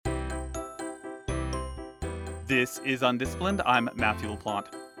This is Undisciplined. I'm Matthew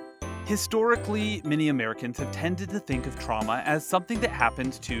LaPlante. Historically, many Americans have tended to think of trauma as something that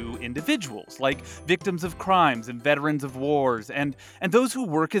happens to individuals, like victims of crimes and veterans of wars, and those who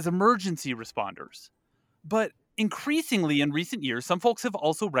work as emergency responders. But increasingly in recent years, some folks have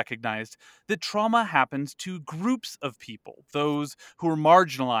also recognized that trauma happens to groups of people, those who are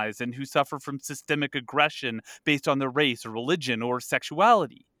marginalized and who suffer from systemic aggression based on their race or religion or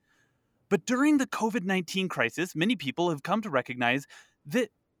sexuality. But during the COVID-19 crisis, many people have come to recognize that,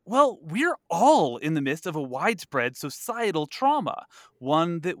 well, we're all in the midst of a widespread societal trauma,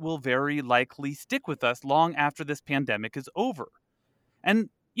 one that will very likely stick with us long after this pandemic is over. And,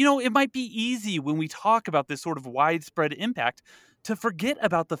 it might be easy when we talk about this sort of widespread impact to forget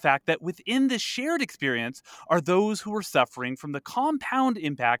about the fact that within this shared experience are those who are suffering from the compound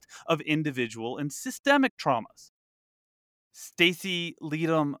impact of individual and systemic traumas. Stacey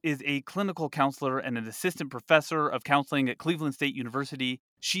Litam is a clinical counselor and an assistant professor of counseling at Cleveland State University.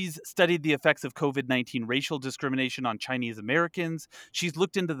 She's studied the effects of COVID-19 racial discrimination on Chinese Americans. She's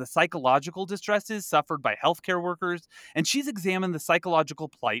looked into the psychological distresses suffered by healthcare workers, and she's examined the psychological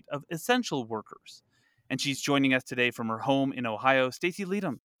plight of essential workers. And she's joining us today from her home in Ohio. Stacey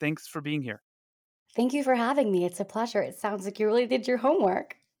Litam, thanks for being here. Thank you for having me. It's a pleasure. It sounds like you really did your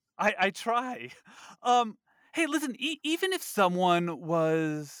homework. I try. Um, hey, listen, even if someone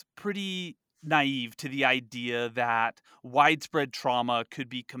was pretty naive to the idea that widespread trauma could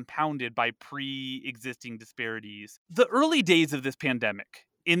be compounded by pre existing disparities, the early days of this pandemic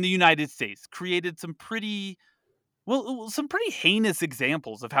in the United States created some pretty heinous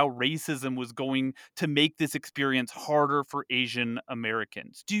examples of how racism was going to make this experience harder for Asian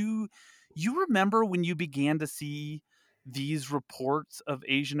Americans. Do you remember when you began to see these reports of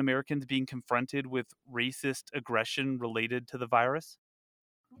Asian Americans being confronted with racist aggression related to the virus?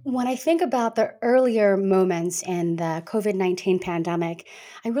 When I think about the earlier moments in the COVID-19 pandemic,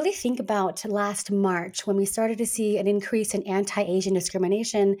 I really think about last March when we started to see an increase in anti Asian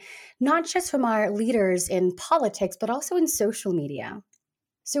discrimination, not just from our leaders in politics, but also in social media.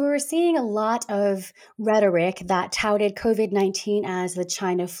 So we were seeing a lot of rhetoric that touted COVID-19 as the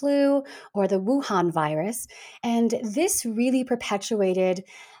China flu or the Wuhan virus. And this really perpetuated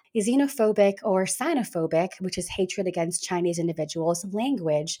xenophobic or sinophobic, which is hatred against Chinese individuals,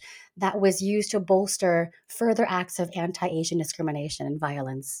 language that was used to bolster further acts of anti Asian discrimination and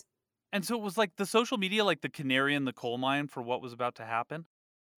violence. And so it was like the social media, like the canary in the coal mine for what was about to happen?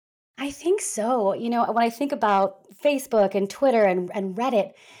 I think so. When I think about Facebook and Twitter and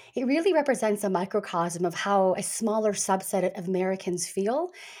Reddit, it really represents a microcosm of how a smaller subset of Americans feel.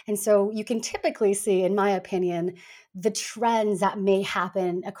 And so you can typically see, in my opinion, the trends that may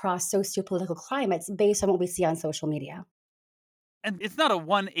happen across sociopolitical climates based on what we see on social media. And it's not a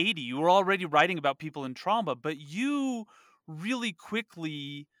 180. You were already writing about people in trauma, but you really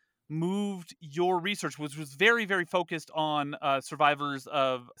quickly moved your research, which was very, very focused on survivors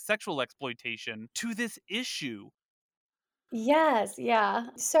of sexual exploitation, to this issue. Yes, yeah.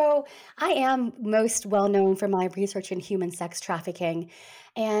 So I am most well known for my research in human sex trafficking.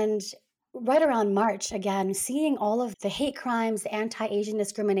 And right around March, again, seeing all of the hate crimes, the anti Asian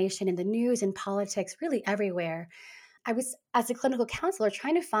discrimination in the news and politics, really everywhere. I was, as a clinical counselor,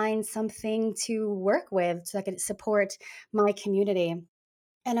 trying to find something to work with so I could support my community.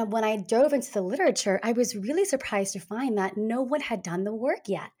 And when I dove into the literature, I was really surprised to find that no one had done the work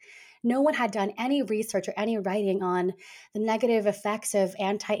yet. No one had done any research or any writing on the negative effects of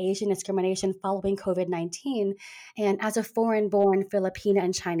anti Asian discrimination following COVID-19. And as a foreign born Filipina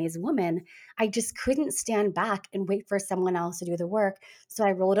and Chinese woman, I just couldn't stand back and wait for someone else to do the work. So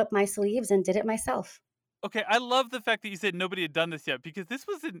I rolled up my sleeves and did it myself. Okay, I love the fact that you said nobody had done this yet because this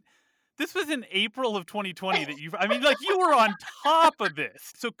was in April of 2020 that you were on top of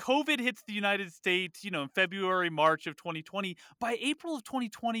this. So COVID hits the United States, in February, March of 2020. By April of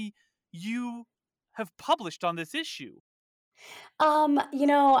 2020, you have published on this issue.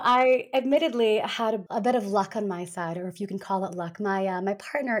 I admittedly had a bit of luck on my side, or if you can call it luck. My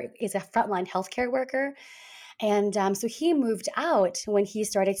partner is a frontline healthcare worker, and so he moved out when he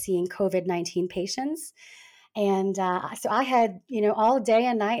started seeing COVID-19 patients. And so I had, all day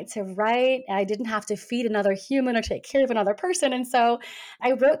and night to write. I didn't have to feed another human or take care of another person. And so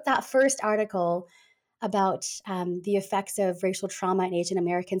I wrote that first article about the effects of racial trauma in Asian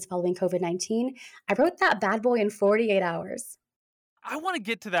Americans following COVID-19. I wrote that bad boy in 48 hours. I want to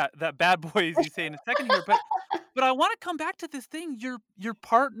get to that bad boy as you say in a second here, but I want to come back to this thing. Your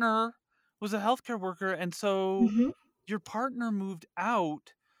partner was a healthcare worker, and so Mhm. your partner moved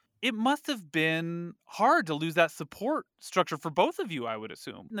out. It must have been hard to lose that support structure for both of you, I would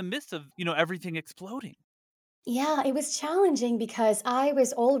assume, in the midst of, everything exploding. Yeah, it was challenging because I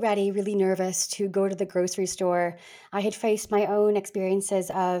was already really nervous to go to the grocery store. I had faced my own experiences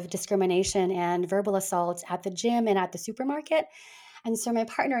of discrimination and verbal assault at the gym and at the supermarket. And so my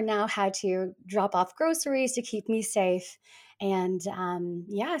partner now had to drop off groceries to keep me safe. And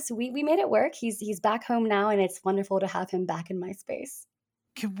yeah, so we made it work. He's back home now, and it's wonderful to have him back in my space.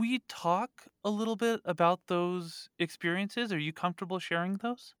 Can we talk a little bit about those experiences? Are you comfortable sharing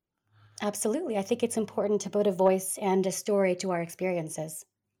those? Absolutely. I think it's important to put a voice and a story to our experiences.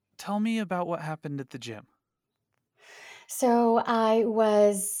 Tell me about what happened at the gym. So it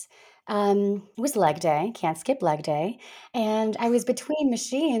was leg day, can't skip leg day, and I was between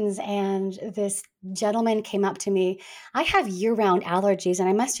machines, and this gentleman came up to me. I have year-round allergies, and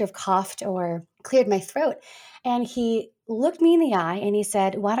I must have coughed or cleared my throat. And he looked me in the eye and he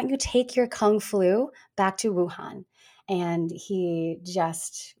said, "Why don't you take your Kung flu back to Wuhan?" And he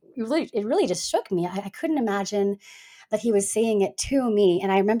just it really just shook me. I couldn't imagine that he was saying it to me, and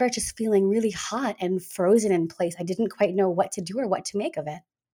I remember just feeling really hot and frozen in place. I didn't quite know what to do or what to make of it.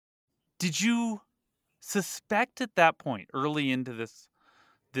 Did you suspect at that point, early into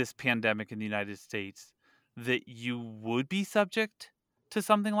this pandemic in the United States, that you would be subject to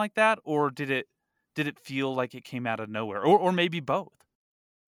something like that, or did it feel like it came out of nowhere, or maybe both?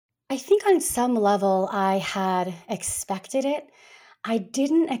 I think on some level I had expected it. I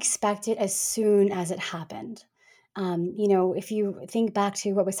didn't expect it as soon as it happened. If you think back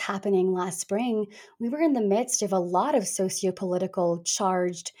to what was happening last spring, we were in the midst of a lot of socio-political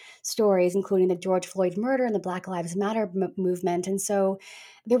charged stories, including the George Floyd murder and the Black Lives Matter movement. And so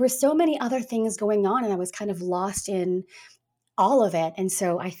there were so many other things going on, and I was kind of lost in all of it. And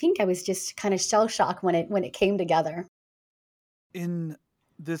so I think I was just kind of shell shocked when it came together. In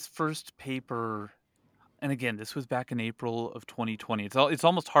this first paper, and again, this was back in April of 2020. It's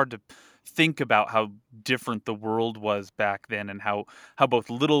almost hard to think about how different the world was back then, and how both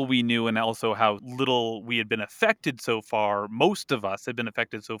little we knew and also how little we had been affected so far. Most of us had been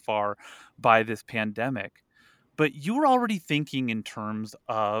affected so far by this pandemic. But you were already thinking in terms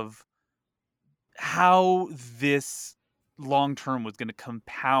of how this long term was going to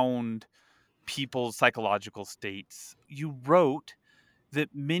compound people's psychological states. You wrote that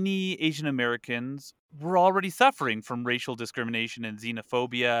many Asian Americans were already suffering from racial discrimination and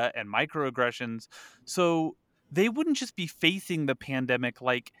xenophobia and microaggressions. So they wouldn't just be facing the pandemic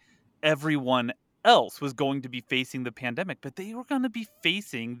like everyone else was going to be facing the pandemic, but they were going to be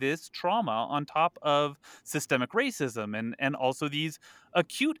facing this trauma on top of systemic racism and also these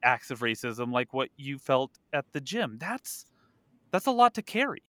acute acts of racism like what you felt at the gym. That's a lot to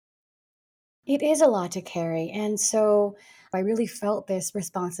carry. It is a lot to carry. And so I really felt this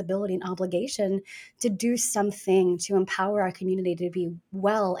responsibility and obligation to do something to empower our community to be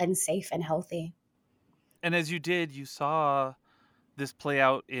well and safe and healthy. And as you did, you saw this play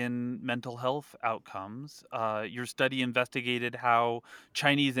out in mental health outcomes. Your study investigated how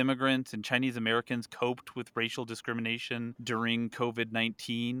Chinese immigrants and Chinese Americans coped with racial discrimination during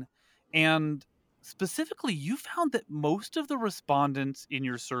COVID-19. And specifically, you found that most of the respondents in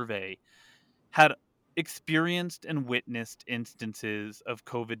your survey had experienced and witnessed instances of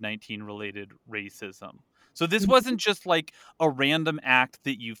COVID-19 related racism. So this Mhm. wasn't just like a random act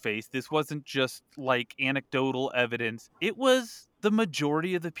that you faced. This wasn't just like anecdotal evidence. It was the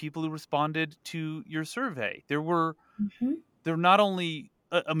majority of the people who responded to your survey. Mhm. There not only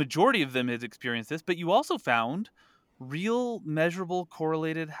a majority of them has experienced this, but you also found real measurable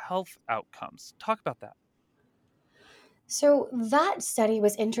correlated health outcomes. Talk about that. So that study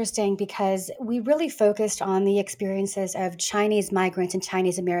was interesting because we really focused on the experiences of Chinese migrants and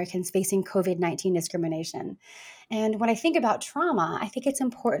Chinese Americans facing COVID-19 discrimination. And when I think about trauma, I think it's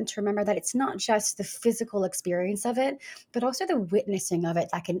important to remember that it's not just the physical experience of it, but also the witnessing of it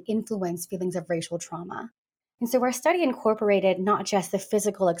that can influence feelings of racial trauma. And so our study incorporated not just the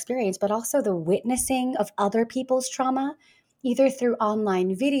physical experience, but also the witnessing of other people's trauma, either through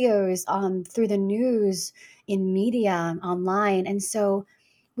online videos, through the news, in media, online. And so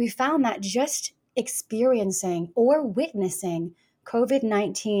we found that just experiencing or witnessing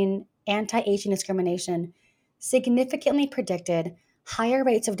COVID-19 anti Asian discrimination significantly predicted higher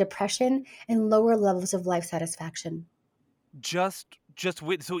rates of depression and lower levels of life satisfaction. Just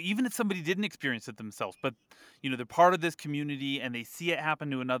with so even if somebody didn't experience it themselves, but they're part of this community and they see it happen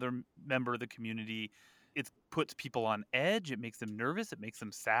to another member of the community, it puts people on edge, it makes them nervous, it makes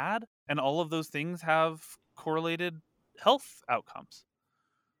them sad, and all of those things have correlated health outcomes.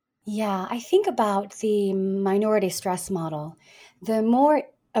 Yeah, I think about the minority stress model. The more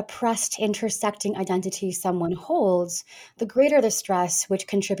oppressed intersecting identity someone holds, the greater the stress, which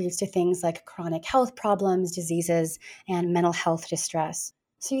contributes to things like chronic health problems, diseases, and mental health distress.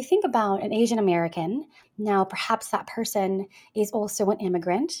 So you think about an Asian American. Now, perhaps that person is also an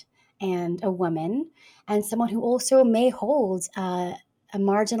immigrant and a woman, and someone who also may hold a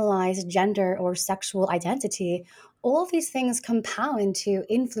marginalized gender or sexual identity. All of these things compound to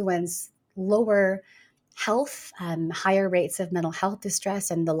influence lower health, higher rates of mental health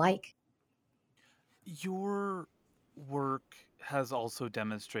distress, and the like. Your work has also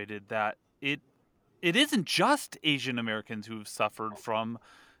demonstrated that it isn't just Asian Americans who've suffered from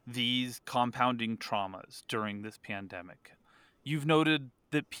these compounding traumas during this pandemic. You've noted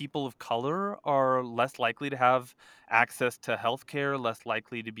that people of color are less likely to have access to healthcare, less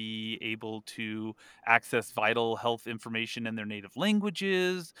likely to be able to access vital health information in their native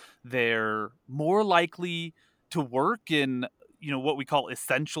languages. They're more likely to work in, what we call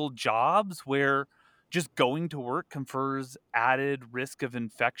essential jobs where just going to work confers added risk of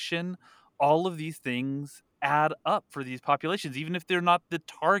infection. All of these things add up for these populations, even if they're not the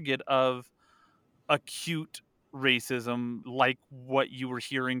target of acute racism, like what you were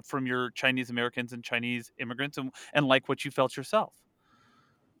hearing from your Chinese Americans and Chinese immigrants, and like what you felt yourself.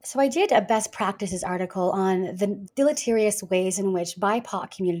 So, I did a best practices article on the deleterious ways in which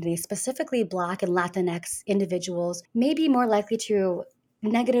BIPOC communities, specifically Black and Latinx individuals, may be more likely to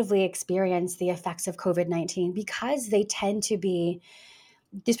negatively experience the effects of COVID-19 because they tend to be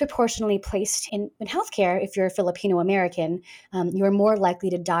disproportionately placed in healthcare. If you're a Filipino American, you're more likely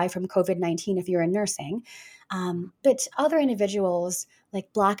to die from COVID 19 if you're in nursing. But other individuals,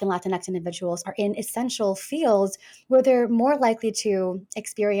 like Black and Latinx individuals, are in essential fields where they're more likely to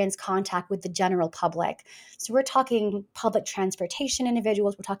experience contact with the general public. So we're talking public transportation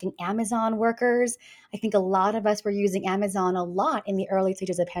individuals, we're talking Amazon workers. I think a lot of us were using Amazon a lot in the early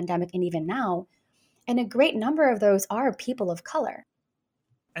stages of the pandemic and even now. And a great number of those are people of color.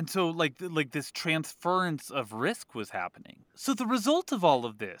 And so like this transference of risk was happening. So the result of all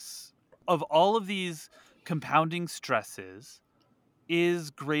of this, of all of these compounding stresses, is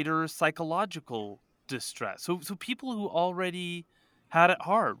greater psychological distress. So people who already had it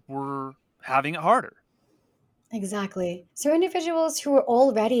hard were having it harder. Exactly. So individuals who are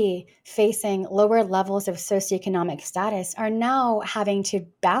already facing lower levels of socioeconomic status are now having to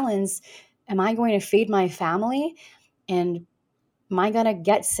balance, am I going to feed my family? And am I going to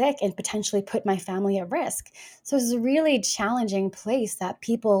get sick and potentially put my family at risk? So it's a really challenging place that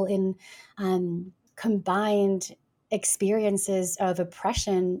people in combined experiences of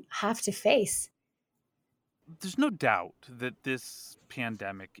oppression have to face. There's no doubt that this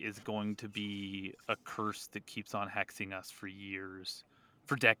pandemic is going to be a curse that keeps on hexing us for years,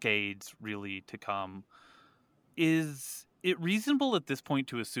 for decades, really, to come. Is it reasonable at this point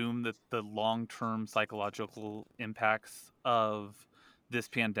to assume that the long term psychological impacts of this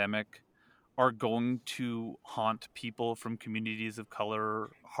pandemic are going to haunt people from communities of color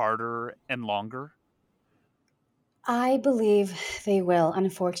harder and longer? I believe they will,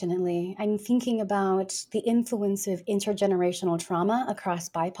 unfortunately. I'm thinking about the influence of intergenerational trauma across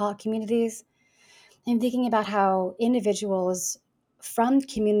BIPOC communities. I'm thinking about how individuals from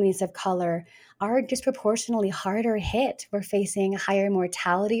communities of color are disproportionately harder hit. We're facing higher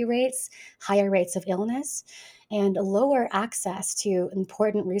mortality rates, higher rates of illness, and lower access to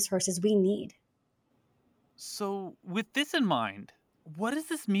important resources we need. So, with this in mind, what does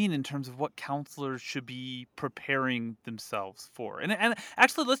this mean in terms of what counselors should be preparing themselves for? And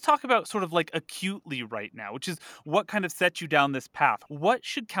actually, let's talk about sort of like acutely right now, which is what kind of set you down this path. What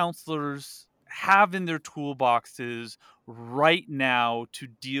should counselors have in their toolboxes right now to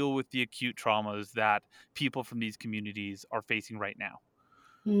deal with the acute traumas that people from these communities are facing right now?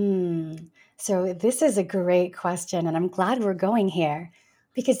 Hmm. So, this is a great question, and I'm glad we're going here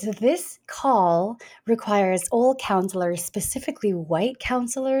because this call requires all counselors, specifically white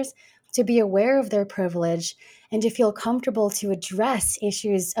counselors, to be aware of their privilege and to feel comfortable to address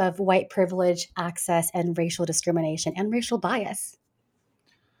issues of white privilege, access, and racial discrimination and racial bias.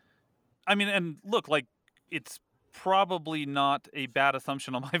 I mean, and look, like, it's probably not a bad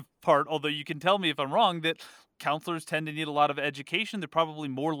assumption on my part, although you can tell me if I'm wrong, that counselors tend to need a lot of education. They're probably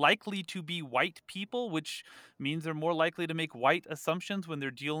more likely to be white people, which means they're more likely to make white assumptions when they're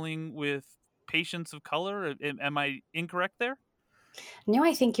dealing with patients of color. Am I incorrect there? No,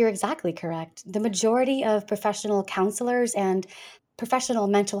 I think you're exactly correct. The majority of professional counselors and professional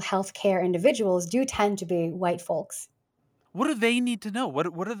mental health care individuals do tend to be white folks. What do they need to know?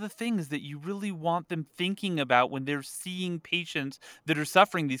 What are the things that you really want them thinking about when they're seeing patients that are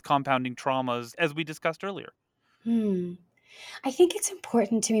suffering these compounding traumas, as we discussed earlier? Hmm. I think it's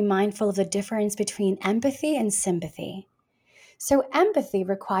important to be mindful of the difference between empathy and sympathy. So, empathy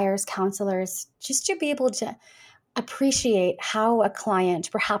requires counselors just to be able to appreciate how a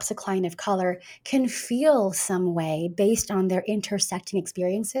client, perhaps a client of color, can feel some way based on their intersecting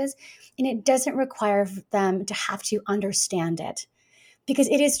experiences. And it doesn't require them to have to understand it, because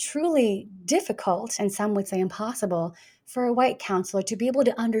it is truly difficult, and some would say impossible, for a white counselor to be able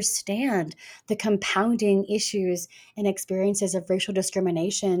to understand the compounding issues and experiences of racial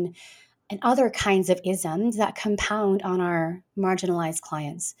discrimination and other kinds of isms that compound on our marginalized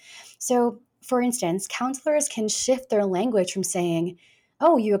clients. So, for instance, counselors can shift their language from saying,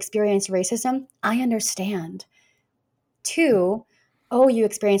 "Oh, you experienced racism? I understand," to, "Oh, you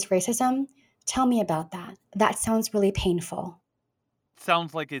experienced racism? Tell me about that. That sounds really painful."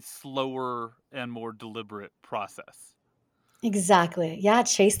 Sounds like a slower and more deliberate process. Exactly. Yeah,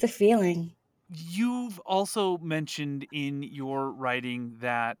 chase the feeling. You've also mentioned in your writing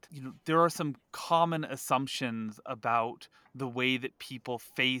that, there are some common assumptions about the way that people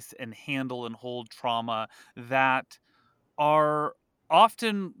face and handle and hold trauma that are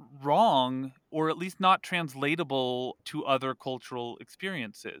often wrong, or at least not translatable to other cultural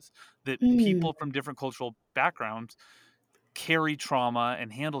experiences. That Mm, people from different cultural backgrounds carry trauma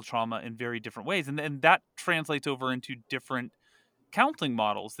and handle trauma in very different ways. And that translates over into different counseling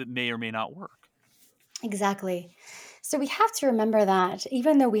models that may or may not work. exactly. So we have to remember that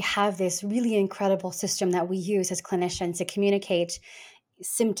even though we have this really incredible system that we use as clinicians to communicate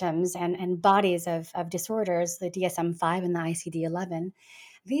symptoms and bodies of disorders, the DSM-5 and the ICD-11,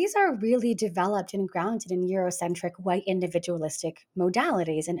 these are really developed and grounded in Eurocentric, white individualistic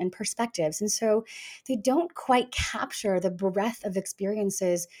modalities and perspectives. And so they don't quite capture the breadth of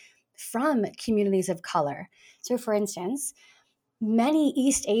experiences from communities of color. So, for instance, many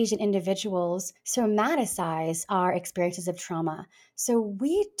East Asian individuals somaticize our experiences of trauma. So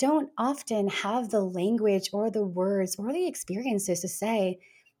we don't often have the language or the words or the experiences to say,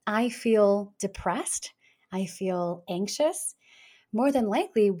 "I feel depressed, I feel anxious." More than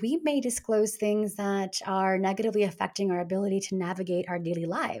likely, we may disclose things that are negatively affecting our ability to navigate our daily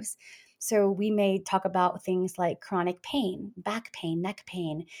lives. So we may talk about things like chronic pain, back pain, neck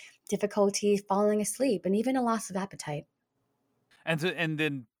pain, difficulty falling asleep, and even a loss of appetite. And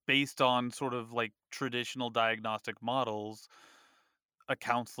then based on sort of like traditional diagnostic models, a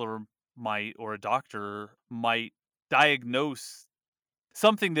counselor might, or a doctor might, diagnose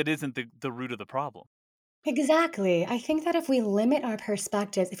something that isn't the root of the problem. Exactly. I think that if we limit our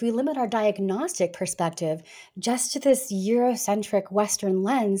perspectives, if we limit our diagnostic perspective just to this Eurocentric Western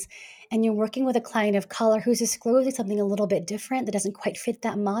lens, and you're working with a client of color who's disclosing something a little bit different that doesn't quite fit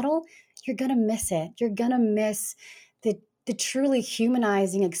that model, you're going to miss it. You're going to miss the truly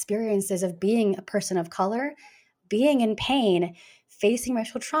humanizing experiences of being a person of color, being in pain, facing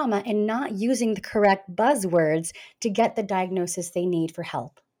racial trauma, and not using the correct buzzwords to get the diagnosis they need for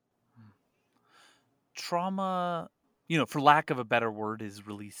help. Trauma, for lack of a better word, is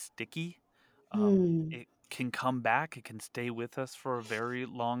really sticky. Hmm. It can come back, it can stay with us for a very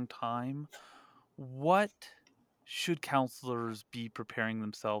long time. What should counselors be preparing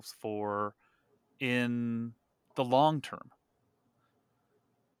themselves for in the long term?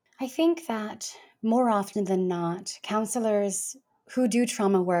 I think that more often than not, counselors who do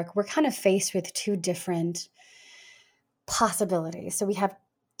trauma work, we're kind of faced with two different possibilities. So we have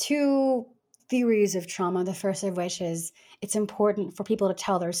two theories of trauma. The first of which is it's important for people to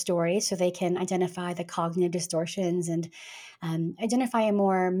tell their story so they can identify the cognitive distortions and identify a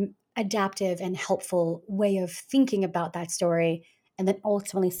more adaptive and helpful way of thinking about that story, and then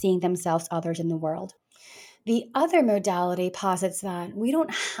ultimately seeing themselves, others in the world. The other modality posits that we don't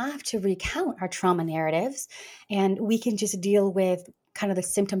have to recount our trauma narratives, and we can just deal with kind of the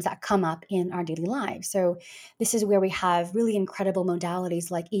symptoms that come up in our daily lives. So, this is where we have really incredible modalities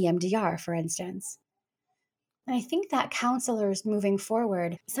like EMDR, for instance. And I think that counselors moving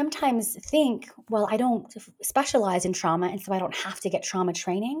forward sometimes think, well, I don't specialize in trauma, and so I don't have to get trauma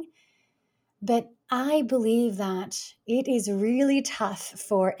training. But I believe that it is really tough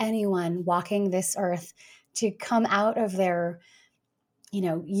for anyone walking this earth to come out of their,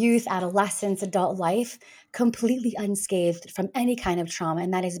 youth, adolescence, adult life completely unscathed from any kind of trauma,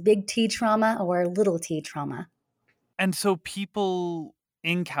 and that is big T trauma or little t trauma. And so people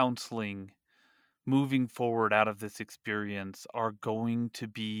in counseling moving forward out of this experience are going to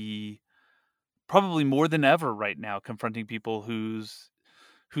be, probably more than ever right now, confronting people whose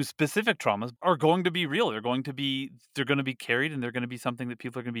specific traumas are going to be real. They're going to be carried, and they're going to be something that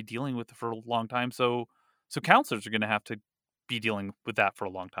people are going to be dealing with for a long time. So counselors are going to have to be dealing with that for a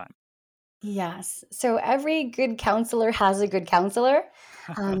long time. Yes. So every good counselor has a good counselor.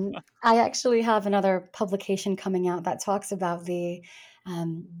 I actually have another publication coming out that talks about the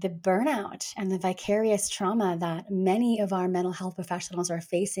burnout and the vicarious trauma that many of our mental health professionals are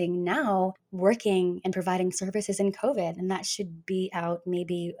facing now, working and providing services in COVID, and that should be out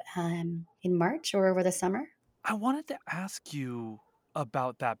maybe in March or over the summer. I wanted to ask you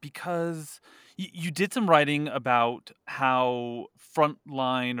about that because you did some writing about how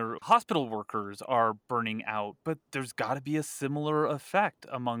frontline or hospital workers are burning out, but there's got to be a similar effect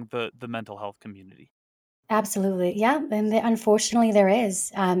among the mental health community. Absolutely, yeah, and unfortunately there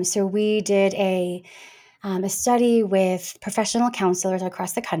is. So we did a study with professional counselors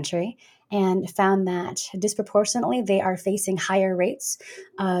across the country and found that disproportionately they are facing higher rates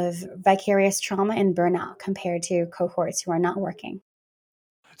of vicarious trauma and burnout compared to cohorts who are not working.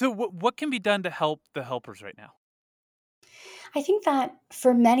 So, what can be done to help the helpers right now? I think that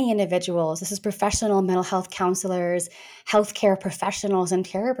for many individuals, this is professional mental health counselors, healthcare professionals, and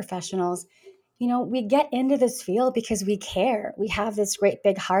care professionals. We get into this field because we care. We have this great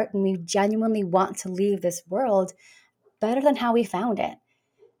big heart and we genuinely want to leave this world better than how we found it.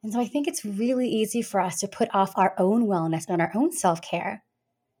 And so I think it's really easy for us to put off our own wellness and our own self care.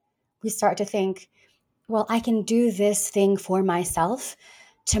 We start to think, well, I can do this thing for myself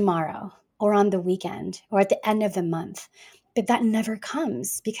tomorrow or on the weekend or at the end of the month. But that never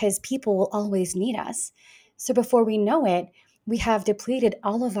comes because people will always need us. So before we know it, we have depleted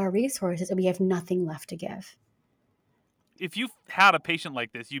all of our resources and we have nothing left to give. If you had a patient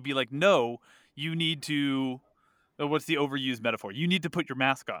like this, you'd be like, "No, you need to." What's the overused metaphor? You need to put your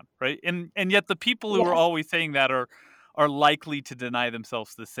mask on, right? And yet the people who are Yes, always saying that are likely to deny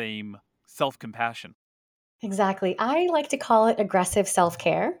themselves the same self compassion. exactly. I like to call it aggressive self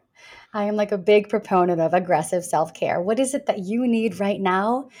care. I am like a big proponent of aggressive self care. What is it that you need right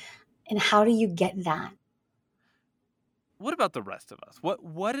now? And how do you get that? What about the rest of us?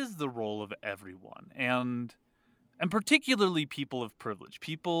 What is the role of everyone? And particularly people of privilege,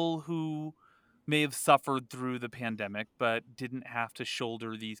 people who may have suffered through the pandemic but didn't have to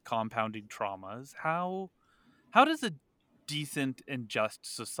shoulder these compounding traumas. How does a decent and just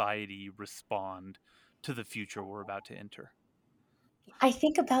society respond to the future we're about to enter? I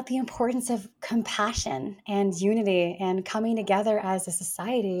think about the importance of compassion and unity and coming together as a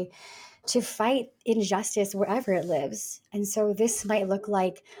society to fight injustice wherever it lives. And so this might look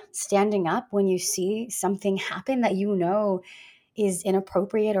like standing up when you see something happen that you know is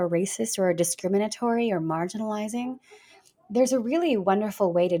inappropriate or racist or discriminatory or marginalizing. There's a really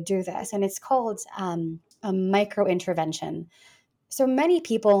wonderful way to do this, and it's called a micro intervention. So many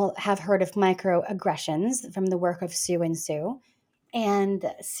people have heard of microaggressions from the work of Sue and Sue.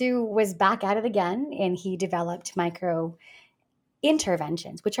 And Sue was back at it again, and he developed micro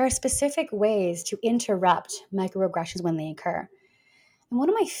interventions, which are specific ways to interrupt microaggressions when they occur. And one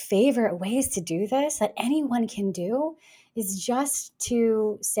of my favorite ways to do this that anyone can do is just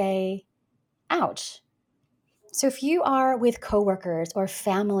to say, ouch. So if you are with coworkers or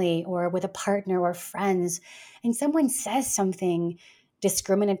family or with a partner or friends, and someone says something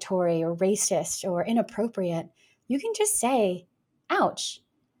discriminatory or racist or inappropriate, you can just say, ouch.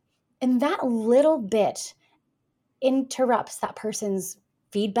 And that little bit interrupts that person's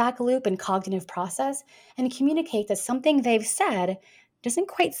feedback loop and cognitive process and communicate that something they've said doesn't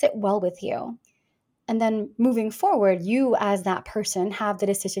quite sit well with you. And then moving forward, you as that person have the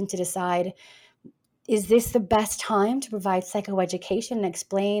decision to decide, is this the best time to provide psychoeducation and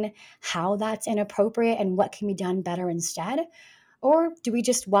explain how that's inappropriate and what can be done better instead? Or do we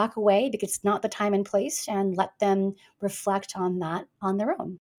just walk away because it's not the time and place and let them reflect on that on their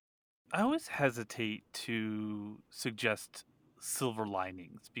own? I always hesitate to suggest silver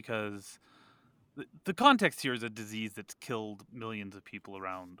linings because the context here is a disease that's killed millions of people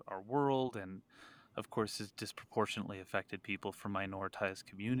around our world and of course has disproportionately affected people from minoritized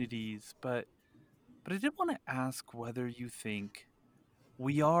communities, but I did want to ask whether you think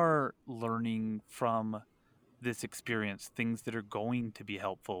we are learning from this experience things that are going to be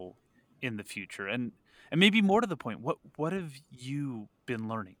helpful in the future, and maybe more to the point, what have you been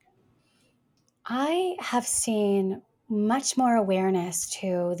learning? I have seen much more awareness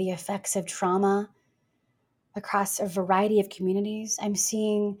to the effects of trauma across a variety of communities. I'm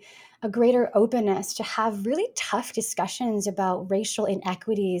seeing a greater openness to have really tough discussions about racial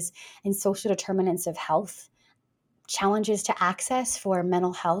inequities and social determinants of health, challenges to access for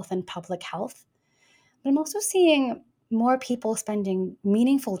mental health and public health. But I'm also seeing more people spending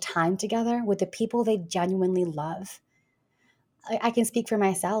meaningful time together with the people they genuinely love. I can speak for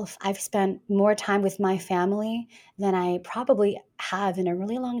myself. I've spent more time with my family than I probably have in a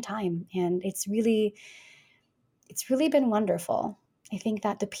really long time, and it's really been wonderful. I think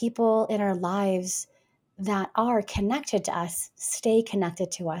that the people in our lives that are connected to us stay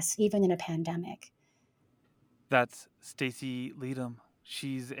connected to us even in a pandemic. That's Stacey Litam.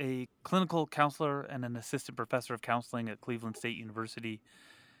 She's a clinical counselor and an assistant professor of counseling at Cleveland State University.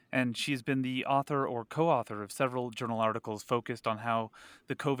 And she's been the author or co author of several journal articles focused on how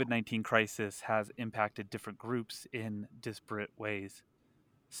the COVID-19 crisis has impacted different groups in disparate ways.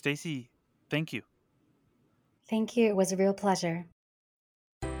 Stacey, thank you. Thank you. It was a real pleasure.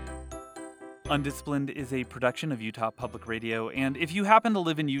 Undisciplined is a production of Utah Public Radio, and if you happen to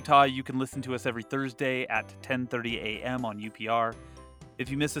live in Utah, you can listen to us every Thursday at 10:30 a.m. on UPR. If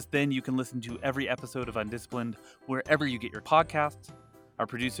you miss us then, you can listen to every episode of Undisciplined wherever you get your podcasts. Our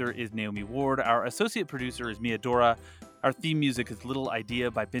producer is Naomi Ward. Our associate producer is Mia Dora. Our theme music is Little Idea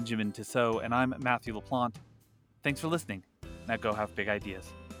by Benjamin Tissot, and I'm Matthew LaPlante. Thanks for listening. Now go have big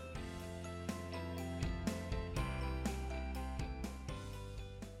ideas.